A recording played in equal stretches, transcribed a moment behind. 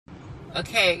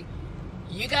Okay,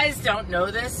 you guys don't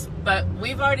know this, but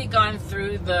we've already gone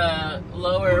through the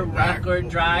lower Whacker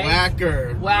Drive.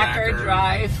 Whacker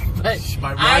Drive, but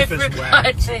I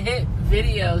forgot to hit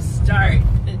video start.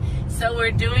 So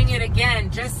we're doing it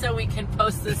again just so we can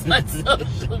post this on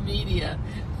social media.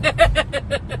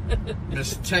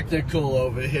 Miss Technical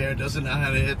over here doesn't know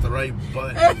how to hit the right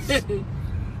buttons.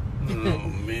 Oh,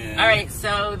 man. Alright,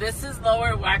 so this is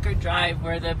Lower Whacker Drive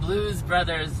where the Blues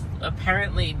Brothers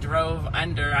apparently drove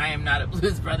under. I am not a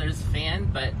Blues Brothers fan,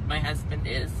 but my husband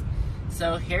is.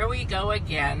 So here we go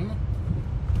again.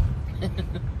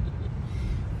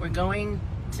 We're going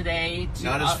today to...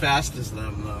 Not as fast as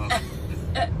them, though.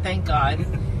 Thank God.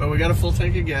 But we got a full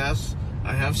tank of gas.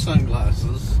 I have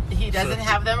sunglasses. He doesn't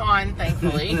have them on,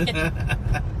 thankfully.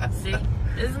 See?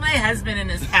 This is my husband in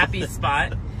his happy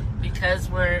spot because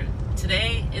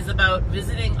today is about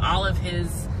visiting all of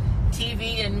his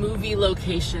TV and movie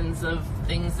locations of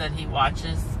things that he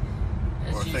watches.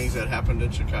 Or things that happened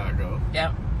in Chicago.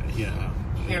 Yep. Yeah.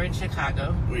 Here in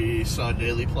Chicago. We saw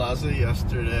Daly Plaza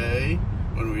yesterday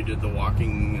when we did the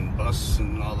walking and bus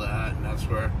and all that, and that's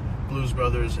where Blues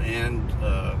Brothers and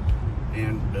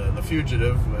The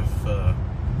Fugitive with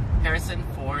Harrison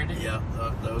Ford. Yeah,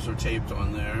 those are taped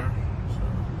on there.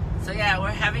 So yeah, we're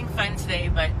having fun today,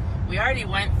 but we already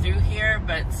went through here,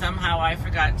 but somehow I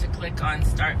forgot to click on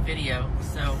start video.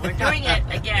 So we're doing it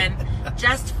again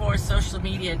just for social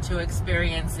media to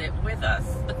experience it with us.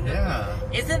 Yeah.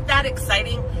 Isn't that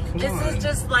exciting? This is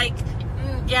just like,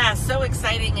 yeah, so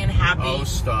exciting and happy. Oh,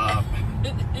 stop.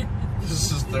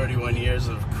 This is 31 years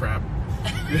of crap.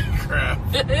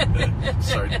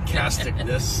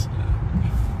 Sarcasticness.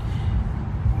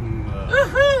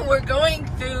 Woohoo! We're going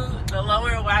through the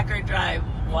Lower Whacker Drive.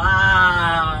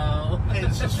 Wow. Hey,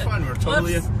 this is fun. We're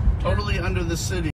totally under the city.